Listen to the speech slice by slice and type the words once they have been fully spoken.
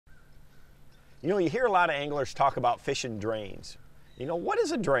You know, you hear a lot of anglers talk about fishing drains. You know, what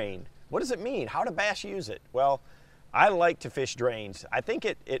is a drain? What does it mean? How do bass use it? Well, I like to fish drains. I think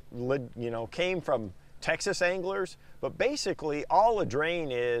it came from Texas anglers, but basically all a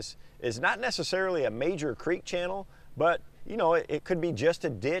drain is not necessarily a major creek channel, but you know, it could be just a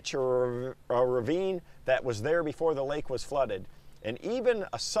ditch or a ravine that was there before the lake was flooded. And even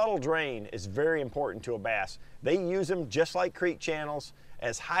a subtle drain is very important to a bass. They use them just like creek channels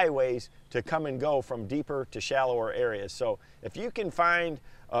as highways to come and go from deeper to shallower areas. So if you can find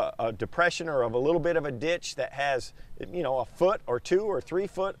a depression or of a little bit of a ditch that has, you know, a foot or 2 or 3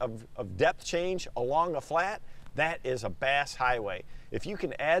 foot of depth change along a flat, that is a bass highway. If you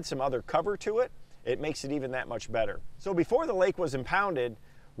can add some other cover to it, it makes it even that much better. So before the lake was impounded,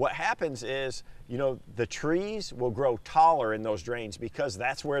 what happens is, you know, the trees will grow taller in those drains because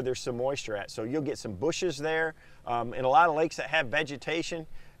that's where there's some moisture at. So you'll get some bushes there. In a lot of lakes that have vegetation,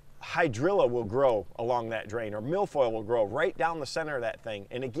 hydrilla will grow along that drain, or milfoil will grow right down the center of that thing.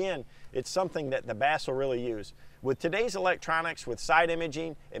 And again, it's something that the bass will really use. With today's electronics, with side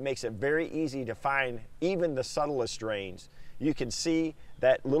imaging, it makes it very easy to find even the subtlest drains. You can see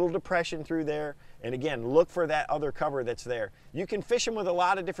that little depression through there, and again, look for that other cover that's there. You can fish them with a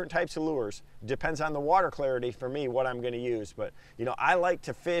lot of different types of lures. Depends on the water clarity for me what I'm going to use, but you know, I like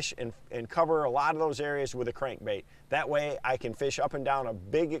to fish and cover a lot of those areas with a crankbait. That way I can fish up and down a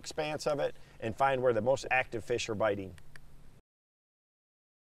big expanse of it and find where the most active fish are biting.